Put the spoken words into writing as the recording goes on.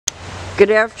Good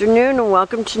afternoon and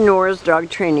welcome to Nora's Dog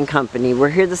Training Company. We're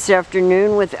here this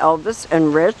afternoon with Elvis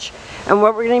and Rich, and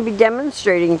what we're going to be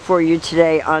demonstrating for you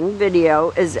today on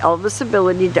video is Elvis'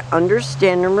 ability to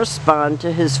understand and respond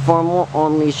to his formal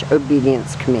on-leash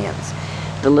obedience commands.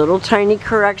 The little tiny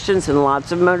corrections and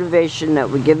lots of motivation that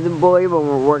we give the boy when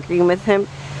we're working with him,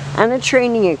 and the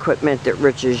training equipment that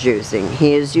Rich is using.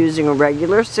 He is using a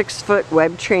regular 6-foot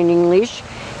web training leash.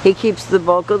 He keeps the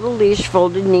bulk of the leash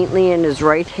folded neatly in his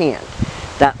right hand.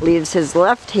 That leaves his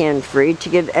left hand free to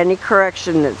give any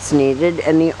correction that's needed,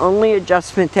 and the only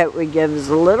adjustment that we give is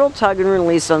a little tug and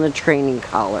release on the training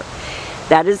collar.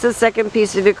 That is the second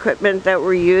piece of equipment that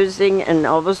we're using, and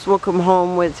Elvis will come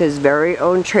home with his very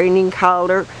own training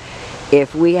collar.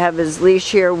 If we have his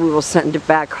leash here, we will send it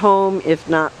back home. If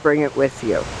not, bring it with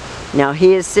you. Now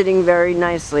he is sitting very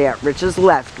nicely at Rich's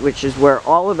left, which is where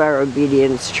all of our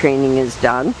obedience training is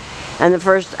done. And the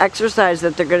first exercise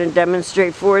that they're going to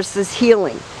demonstrate for us is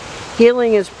heeling.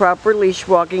 Heeling is proper leash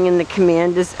walking, and the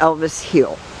command is Elvis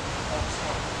heel.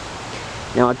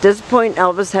 Now at this point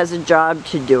Elvis has a job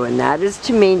to do, and that is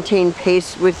to maintain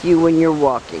pace with you when you're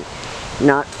walking.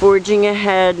 Not forging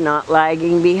ahead, not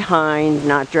lagging behind,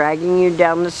 not dragging you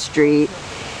down the street.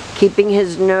 Keeping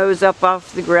his nose up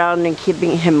off the ground and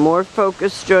keeping him more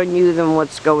focused on you than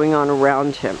what's going on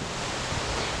around him.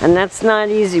 And that's not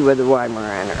easy with a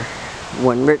Weimaraner.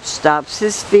 When Rich stops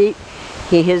his feet,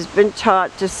 he has been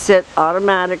taught to sit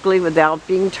automatically without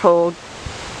being told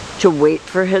to wait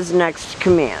for his next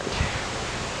command.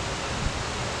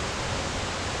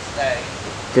 Stay.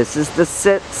 This is the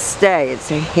sit, stay.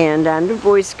 It's a hand and a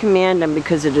voice command, and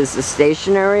because it is a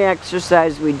stationary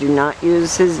exercise, we do not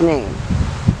use his name.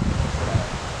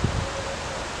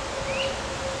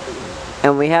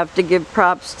 And we have to give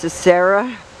props to Sarah,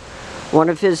 one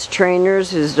of his trainers,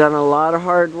 who's done a lot of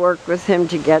hard work with him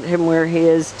to get him where he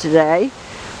is today.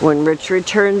 When Rich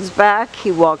returns back, he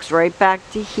walks right back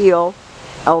to heel.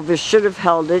 Elvis should have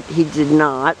held it, he did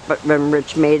not, but when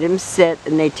Rich made him sit,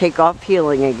 and they take off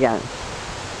heeling again.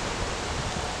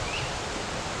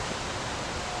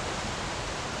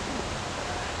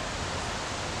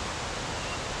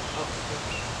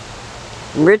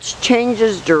 Rich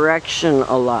changes direction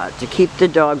a lot to keep the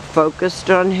dog focused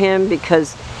on him,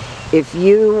 because if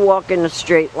you walk in a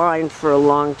straight line for a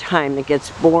long time, it gets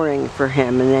boring for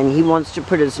him, and then he wants to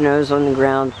put his nose on the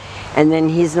ground, and then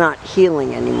he's not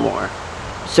heeling anymore.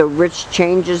 So Rich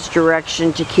changes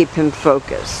direction to keep him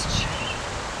focused.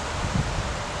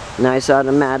 Nice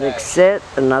automatic sit,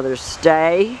 another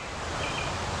stay.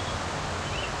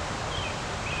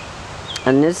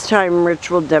 And this time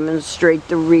Rich will demonstrate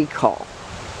the recall.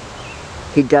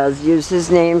 He does use his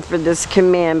name for this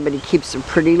command, but he keeps a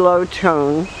pretty low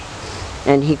tone,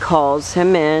 and he calls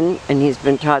him in, and he's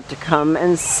been taught to come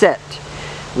and sit.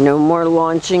 No more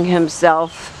launching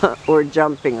himself or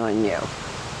jumping on you.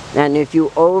 And if you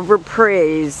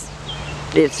overpraise,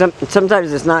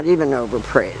 sometimes it's not even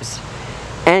overpraise.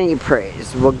 Any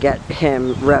praise will get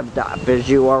him revved up, as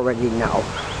you already know.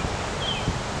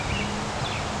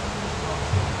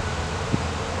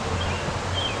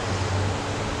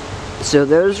 So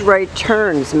those right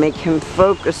turns make him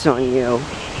focus on you.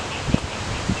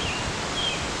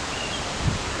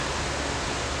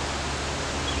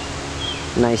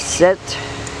 Nice sit.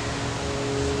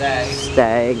 Stay.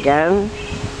 Stay again.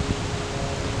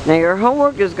 Now your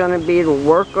homework is going to be to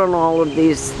work on all of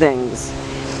these things.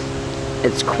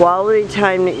 It's quality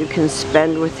time that you can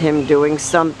spend with him doing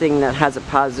something that has a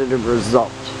positive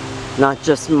result, not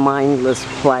just mindless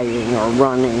playing or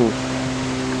running.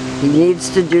 He needs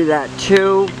to do that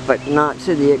too, but not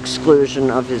to the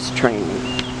exclusion of his training.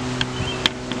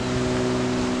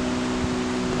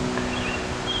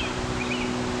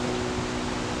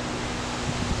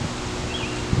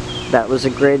 That was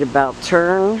a great about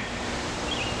turn.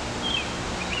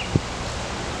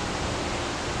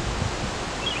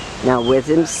 Now with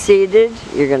him seated,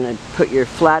 you're going to put your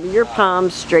flat of your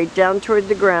palms straight down toward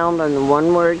the ground on the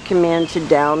one-word command to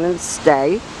down and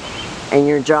stay. And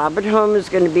your job at home is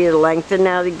going to be to lengthen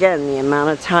out again the amount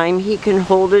of time he can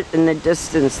hold it and the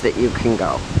distance that you can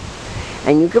go.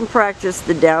 And you can practice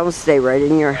the down stay right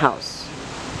in your house.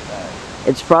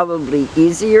 It's probably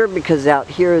easier because out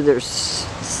here there's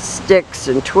sticks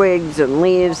and twigs and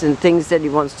leaves and things that he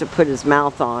wants to put his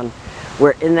mouth on,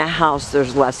 where in the house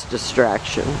there's less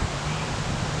distraction.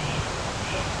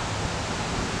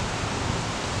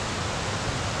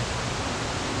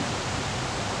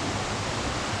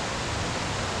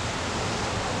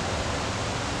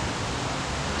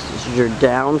 You're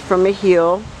down from a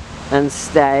heel and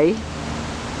stay.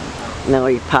 Now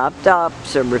he popped up,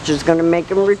 so Rich is going to make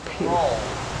him repeat.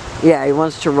 Yeah, he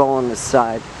wants to roll on his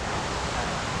side.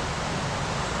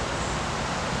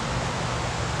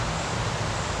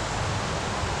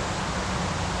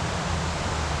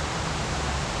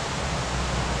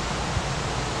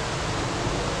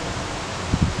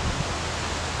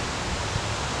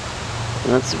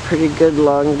 That's a pretty good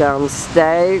long down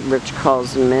stay. Rich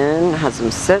calls him in, has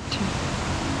him sit.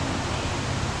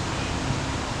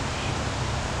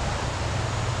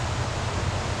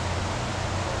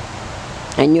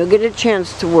 And you'll get a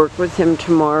chance to work with him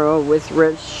tomorrow with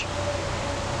Rich,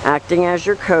 acting as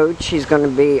your coach. He's going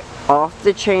to be off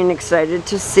the chain excited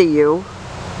to see you.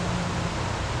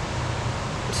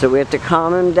 So we have to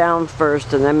calm him down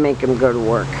first and then make him go to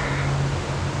work.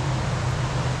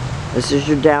 This is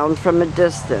your down from a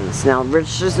distance. Now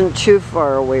Rich isn't too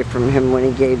far away from him when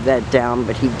he gave that down,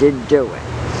 but he did do it.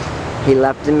 He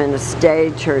left him in a stay,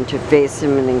 turned to face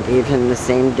him, and then gave him the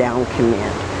same down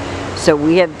command. So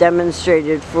we have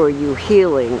demonstrated for you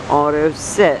healing, auto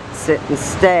sit, sit and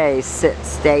stay, sit,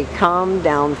 stay calm,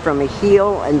 down from a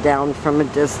heel and down from a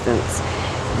distance.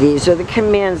 These are the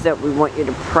commands that we want you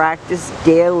to practice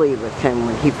daily with him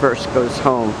when he first goes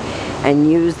home, and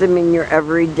use them in your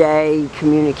everyday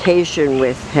communication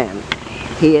with him.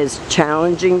 He is a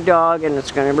challenging dog, and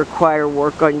it's going to require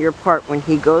work on your part when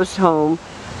he goes home.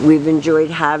 We've enjoyed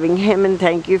having him, and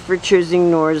thank you for choosing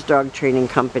Nora's Dog Training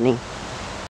Company.